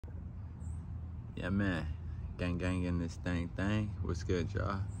Yeah, man. Gang in this thing. What's good,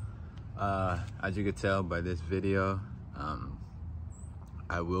 y'all? As you could tell by this video,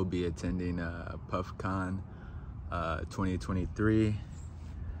 I will be attending Puffcon 2023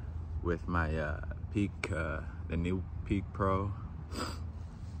 with my Peak, the new Peak Pro.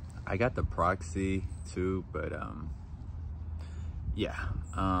 I got the Proxy too, but yeah,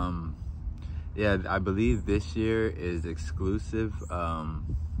 I believe this year is exclusive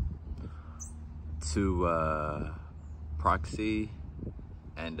to Proxy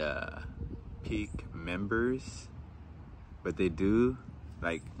and Peak members, but they do,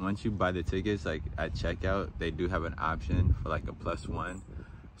 like, once you buy the tickets, like at checkout, they do have an option for like a +1.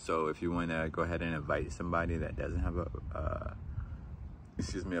 So if you want to go ahead and invite somebody that doesn't have a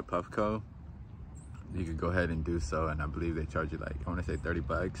Puffco, you could go ahead and do so. And I believe they charge you, like, I want to say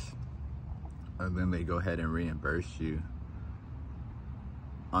 $30, and then they go ahead and reimburse you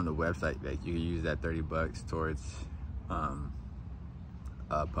on the website. Like, you can use that $30 towards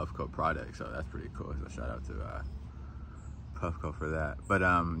Puffco product. So that's pretty cool. So shout out to Puffco for that. But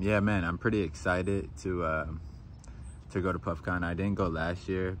yeah, man, I'm pretty excited to go to Puffcon. I didn't go last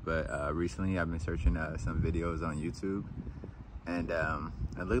year, but recently I've been searching some videos on YouTube, and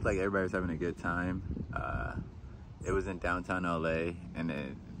it looked like everybody was having a good time. It was in downtown LA,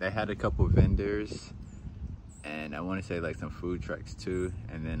 and they had a couple vendors, and I want to say like some food trucks too,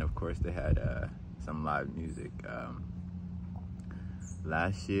 and then of course they had some live music.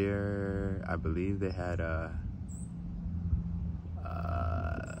 Last year I believe they had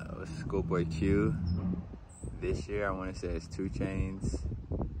Schoolboy Q. This year I want to say it's 2 Chainz,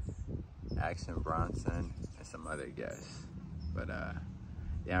 Action Bronson, and some other guests. But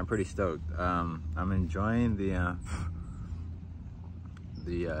yeah, I'm pretty stoked. I'm enjoying the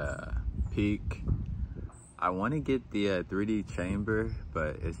Peak. I want to get the 3D chamber,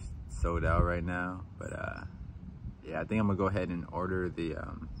 but it's sold out right now. But yeah, I think I'm gonna go ahead and order the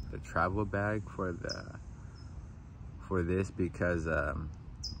travel bag for this, because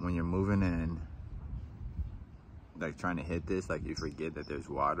when you're moving and like trying to hit this, like, you forget that there's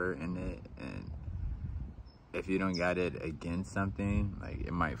water in it, and if you don't got it against something, like,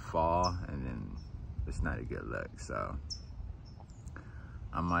 it might fall, and then it's not a good look. So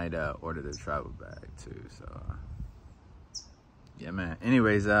I might order the travel bag too. So yeah, man.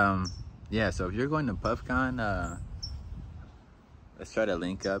 Anyways, yeah, so if you're going to Puffcon, let's try to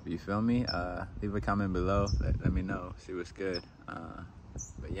link up, you feel me? Leave a comment below, let me know, see what's good.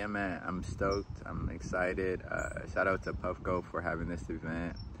 But yeah, man, I'm stoked, I'm excited. Shout out to Puffco for having this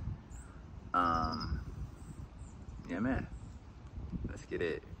event. Yeah, man, let's get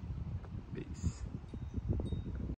it.